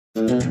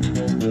I'm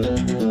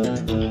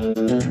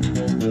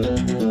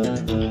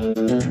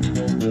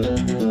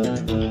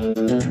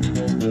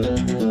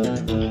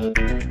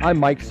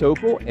Mike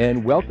Sokol,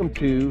 and welcome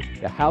to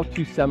the How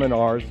To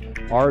Seminars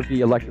RV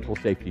Electrical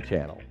Safety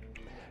Channel.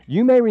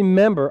 You may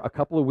remember a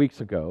couple of weeks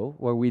ago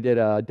where we did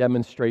a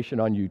demonstration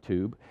on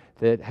YouTube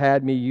that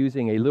had me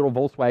using a little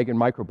Volkswagen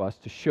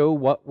microbus to show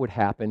what would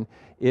happen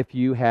if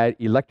you had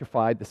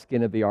electrified the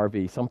skin of the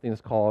RV, something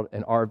that's called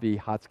an RV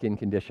hot skin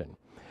condition.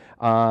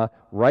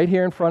 Right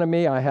here in front of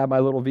me, I have my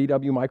little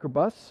VW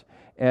microbus,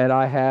 and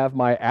I have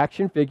my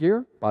action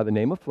figure by the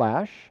name of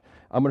Flash.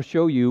 I'm going to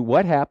show you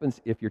what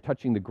happens if you're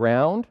touching the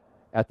ground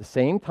at the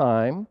same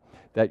time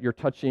that you're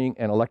touching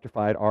an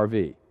electrified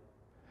RV.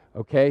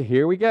 Okay,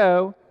 here we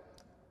go.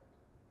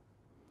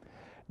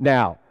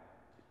 Now,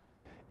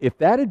 if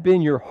that had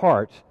been your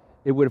heart,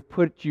 it would have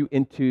put you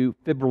into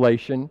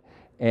fibrillation,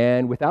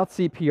 and without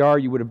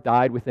CPR, you would have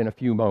died within a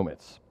few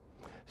moments.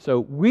 So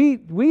we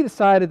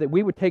decided that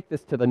we would take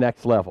this to the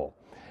next level.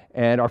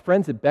 And our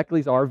friends at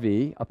Beckley's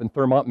RV up in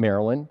Thurmont,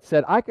 Maryland,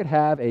 said I could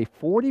have a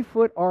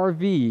 40-foot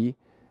RV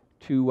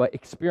to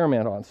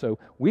experiment on. So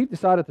we've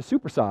decided to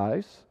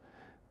supersize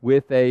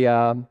with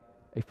a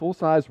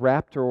full-size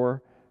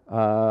Raptor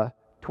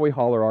toy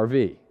hauler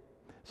RV.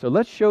 So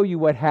let's show you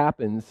what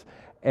happens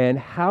and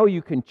how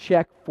you can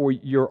check for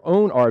your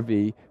own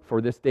RV for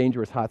this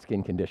dangerous hot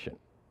skin condition.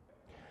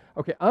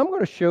 Okay, I'm going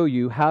to show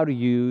you how to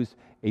use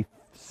a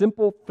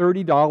simple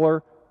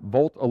 $30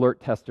 volt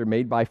alert tester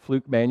made by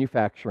Fluke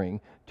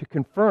Manufacturing to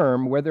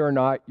confirm whether or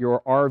not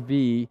your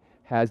RV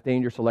has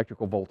dangerous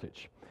electrical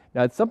voltage.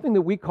 Now, it's something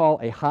that we call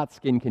a hot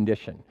skin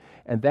condition,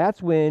 and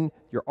that's when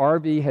your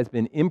RV has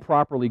been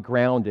improperly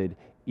grounded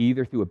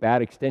either through a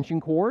bad extension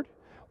cord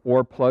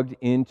or plugged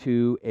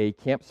into a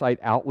campsite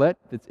outlet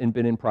that's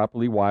been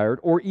improperly wired,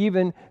 or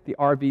even the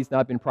RV's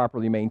not been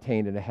properly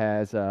maintained and it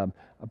has a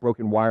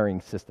broken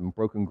wiring system,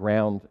 broken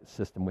ground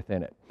system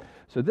within it.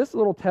 So this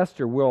little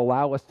tester will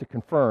allow us to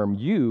confirm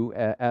you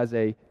as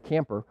a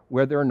camper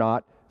whether or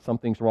not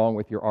something's wrong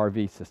with your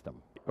RV system.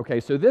 Okay,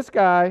 so this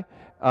guy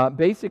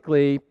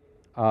basically,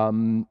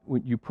 when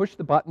you push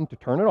the button to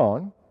turn it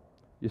on,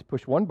 you just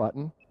push one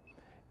button,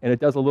 and it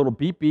does a little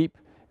beep beep,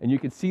 and you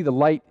can see the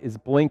light is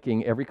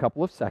blinking every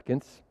couple of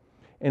seconds,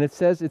 and it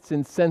says it's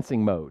in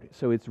sensing mode,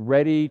 so it's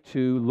ready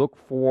to look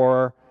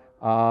for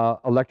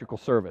electrical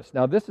service.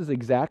 Now, this is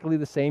exactly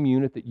the same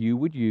unit that you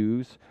would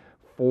use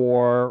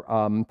for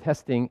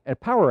testing a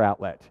power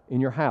outlet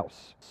in your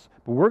house,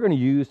 but we're going to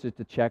use it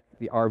to check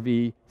the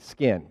RV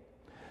skin.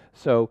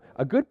 So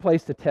a good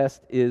place to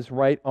test is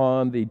right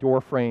on the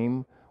door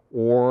frame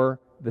or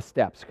the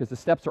steps, because the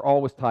steps are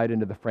always tied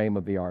into the frame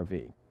of the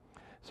RV.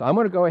 So I'm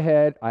going to go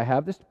ahead, I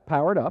have this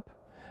powered up,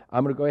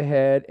 I'm going to go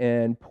ahead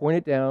and point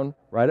it down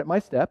right at my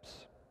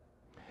steps,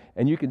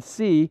 and you can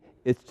see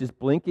it's just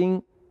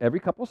blinking every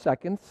couple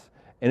seconds,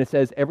 and it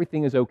says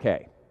everything is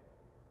okay.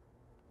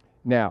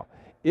 Now,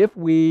 if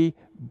we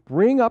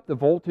bring up the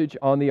voltage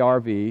on the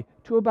RV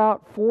to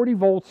about 40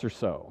 volts or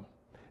so,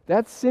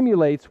 that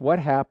simulates what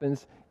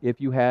happens if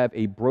you have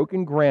a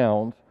broken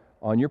ground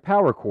on your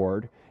power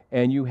cord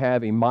and you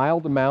have a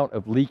mild amount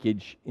of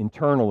leakage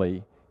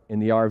internally in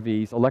the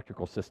RV's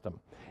electrical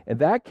system. In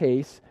that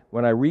case,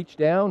 when I reach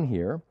down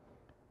here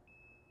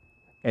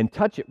and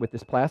touch it with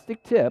this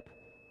plastic tip,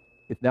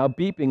 it's now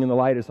beeping and the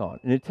light is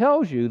on. And it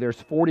tells you there's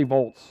 40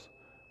 volts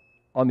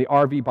on the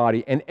RV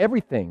body, and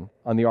everything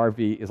on the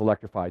RV is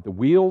electrified. The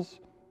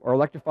wheels are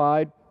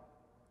electrified,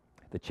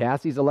 the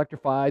chassis is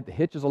electrified, the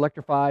hitch is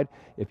electrified.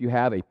 If you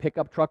have a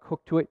pickup truck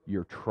hooked to it,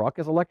 your truck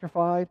is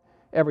electrified,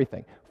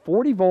 everything.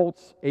 40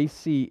 volts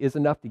AC is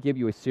enough to give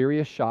you a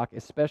serious shock,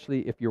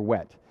 especially if you're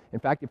wet. In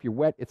fact, if you're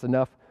wet, it's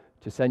enough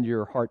to send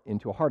your heart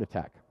into a heart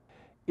attack.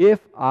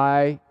 If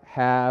I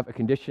have a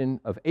condition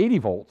of 80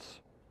 volts,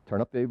 turn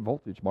up the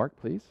voltage, Mark,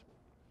 please.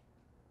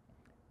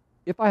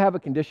 If I have a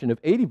condition of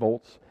 80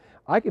 volts,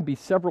 I can be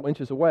several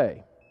inches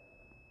away.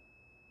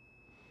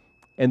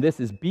 And this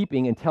is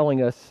beeping and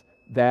telling us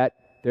that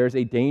there's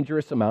a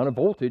dangerous amount of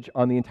voltage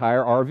on the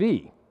entire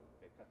RV.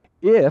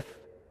 If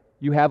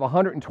you have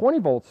 120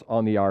 volts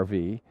on the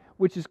RV,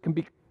 which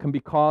can be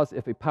caused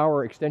if a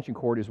power extension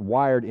cord is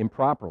wired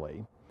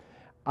improperly,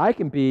 I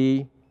can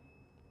be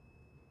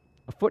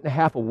 1.5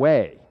 feet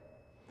away,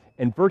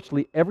 and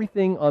virtually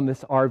everything on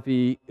this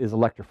RV is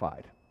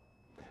electrified.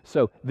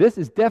 So this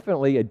is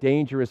definitely a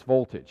dangerous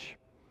voltage.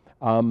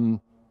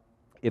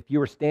 If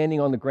you are standing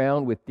on the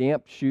ground with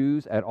damp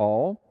shoes at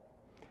all,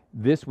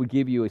 this would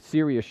give you a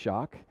serious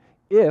shock.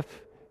 If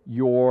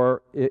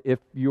you're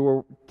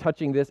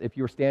touching this, if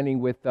you're standing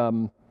with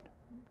on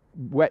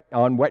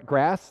wet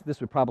grass, this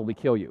would probably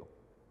kill you.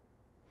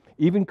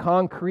 Even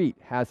concrete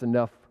has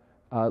enough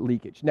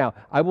leakage. Now,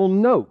 I will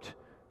note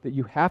that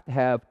you have to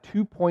have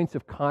 2 points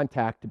of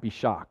contact to be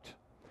shocked.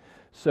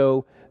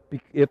 So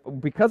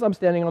because I'm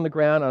standing on the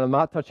ground and I'm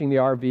not touching the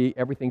RV,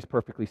 everything's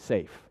perfectly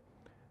safe.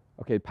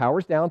 Okay,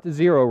 power's down to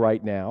 0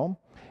 right now.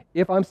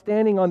 If I'm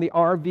standing on the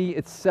RV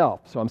itself,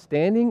 so I'm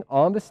standing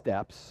on the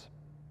steps,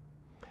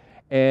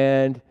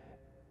 and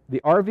the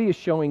RV is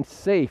showing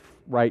safe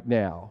right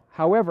now.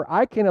 However,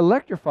 I can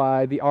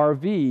electrify the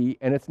RV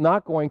and it's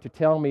not going to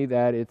tell me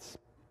that it's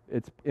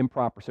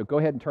improper. So go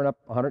ahead and turn up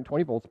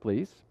 120 volts,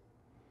 please.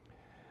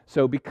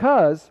 So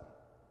because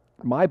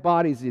my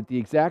body's at the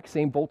exact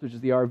same voltage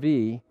as the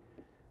RV,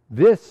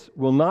 this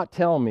will not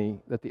tell me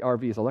that the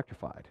RV is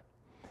electrified.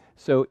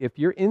 So if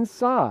you're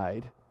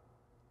inside,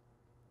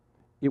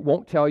 it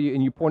won't tell you,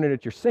 and you point it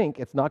at your sink,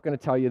 it's not going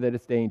to tell you that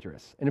it's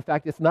dangerous. And in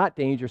fact, it's not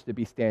dangerous to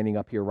be standing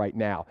up here right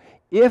now.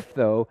 If,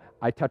 though,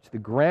 I touch the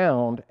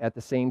ground at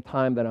the same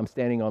time that I'm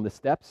standing on the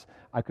steps,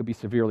 I could be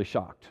severely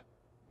shocked.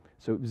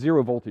 So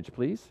 0 voltage,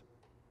 please.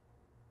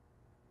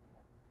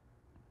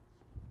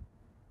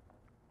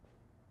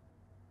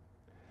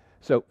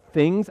 So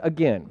things,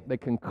 again, that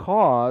can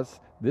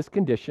cause this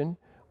condition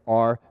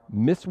are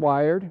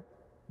miswired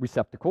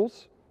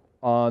receptacles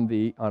on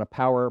a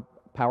power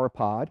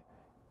pod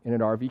in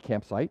an RV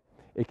campsite.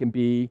 It can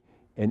be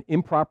an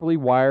improperly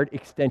wired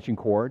extension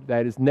cord.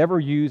 That is, never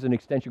use an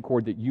extension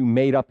cord that you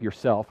made up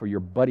yourself or your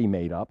buddy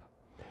made up,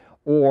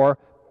 or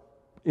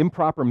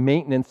improper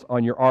maintenance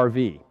on your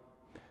RV.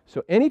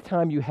 So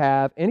anytime you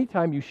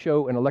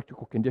show an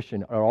electrical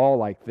condition at all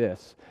like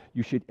this,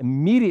 you should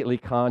immediately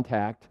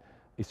contact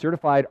a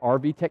certified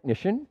RV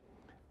technician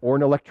or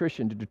an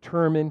electrician to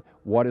determine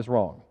what is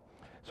wrong.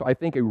 So I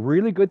think a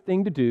really good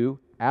thing to do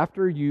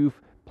after you've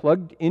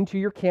plugged into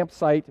your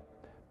campsite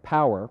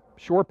power,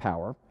 shore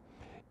power,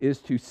 is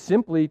to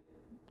simply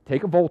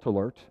take a volt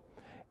alert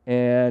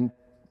and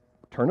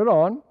turn it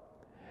on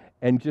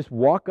and just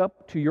walk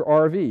up to your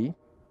RV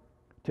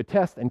to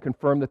test and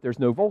confirm that there's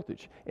no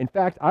voltage. In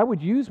fact, I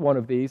would use one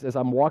of these as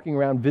I'm walking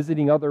around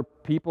visiting other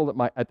people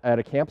at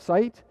a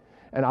campsite,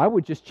 and I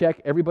would just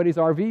check everybody's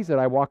RVs that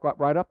I walk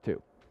right up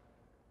to.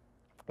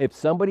 If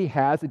somebody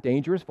has a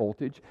dangerous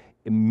voltage,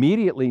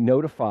 immediately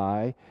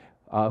notify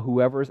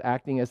whoever is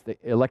acting as the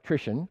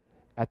electrician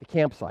at the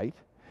campsite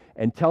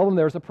and tell them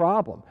there's a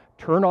problem.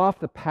 Turn off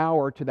the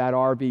power to that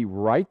RV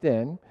right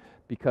then,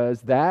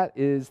 because that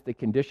is the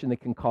condition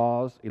that can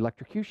cause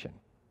electrocution.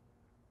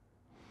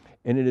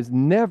 And it is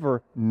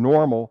never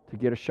normal to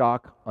get a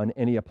shock on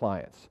any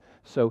appliance.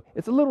 So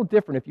it's a little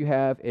different if you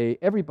have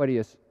everybody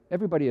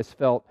has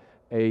felt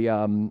a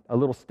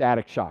little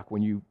static shock.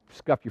 When you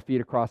scuff your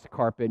feet across the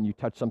carpet and you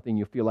touch something,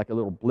 you feel like a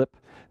little blip.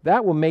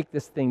 That will make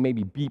this thing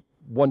maybe beep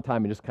one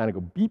time and just kind of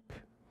go beep.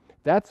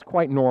 That's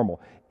quite normal.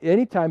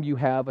 Anytime you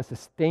have a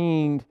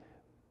sustained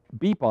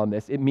beep on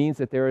this, it means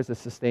that there is a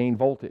sustained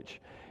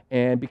voltage.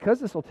 And because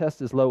this will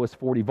test as low as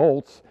 40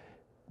 volts,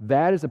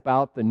 that is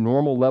about the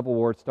normal level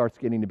where it starts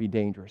getting to be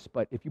dangerous.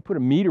 But if you put a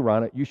meter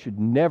on it, you should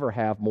never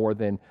have more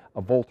than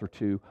a volt or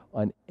two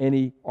on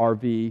any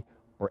RV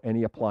or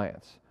any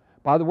appliance.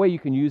 By the way, you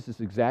can use this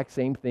exact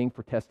same thing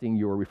for testing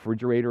your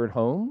refrigerator at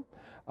home,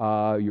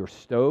 your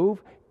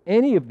stove.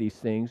 Any of these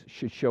things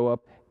should show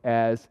up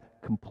as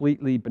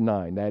completely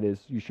benign. That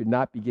is, you should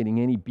not be getting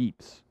any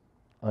beeps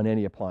on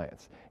any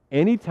appliance.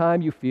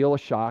 Anytime you feel a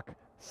shock,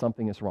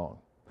 something is wrong.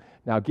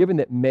 Now, given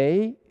that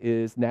May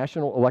is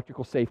National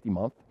Electrical Safety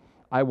Month,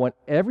 I want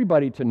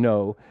everybody to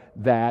know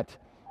that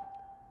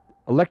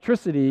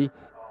electricity,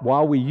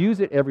 while we use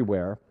it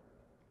everywhere,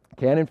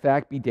 can in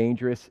fact be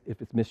dangerous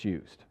if it's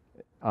misused.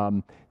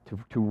 To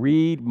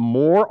read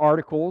more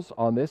articles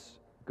on this,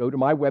 go to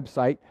my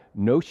website,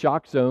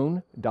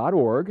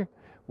 noshockzone.org,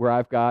 where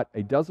I've got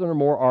a dozen or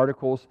more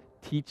articles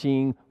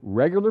teaching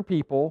regular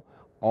people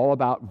all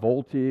about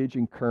voltage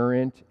and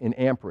current and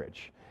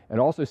amperage. And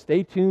also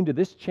stay tuned to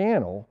this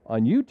channel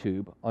on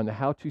YouTube, on the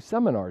How To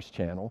Seminars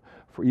channel,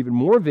 for even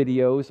more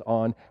videos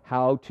on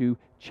how to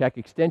check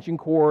extension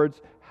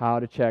cords,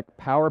 how to check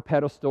power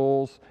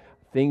pedestals,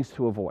 things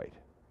to avoid.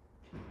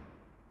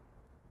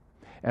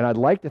 And I'd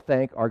like to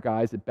thank our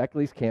guys at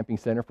Beckley's Camping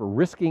Center for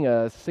risking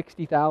a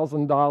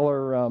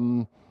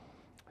 $60,000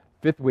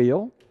 fifth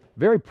wheel,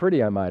 very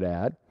pretty I might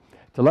add,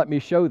 to let me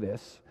show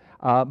this.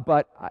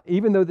 But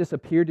even though this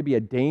appeared to be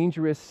a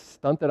dangerous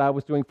stunt that I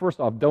was doing, first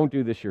off, don't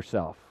do this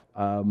yourself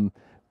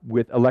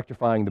with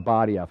electrifying the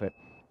body of it.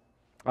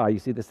 You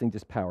see this thing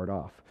just powered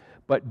off.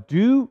 But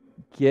do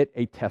get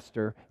a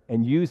tester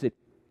and use it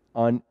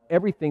on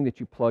everything that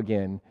you plug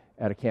in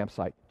at a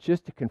campsite,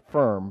 just to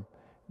confirm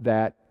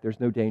that there's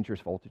no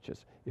dangerous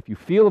voltages. If you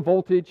feel a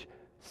voltage,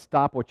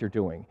 stop what you're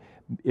doing.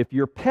 If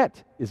your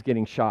pet is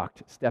getting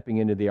shocked stepping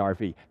into the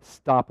RV,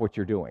 stop what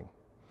you're doing.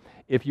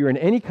 If you're in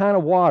any kind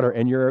of water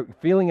and you're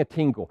feeling a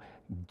tingle,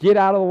 get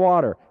out of the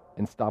water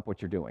and stop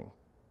what you're doing.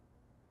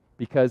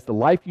 Because the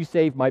life you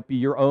save might be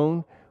your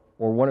own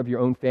or one of your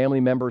own family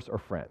members or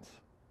friends.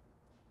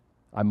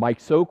 I'm Mike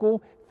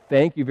Sokol.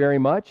 Thank you very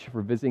much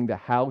for visiting the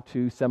How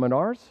To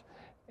Seminars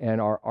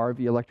and our RV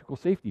Electrical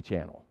Safety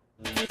channel.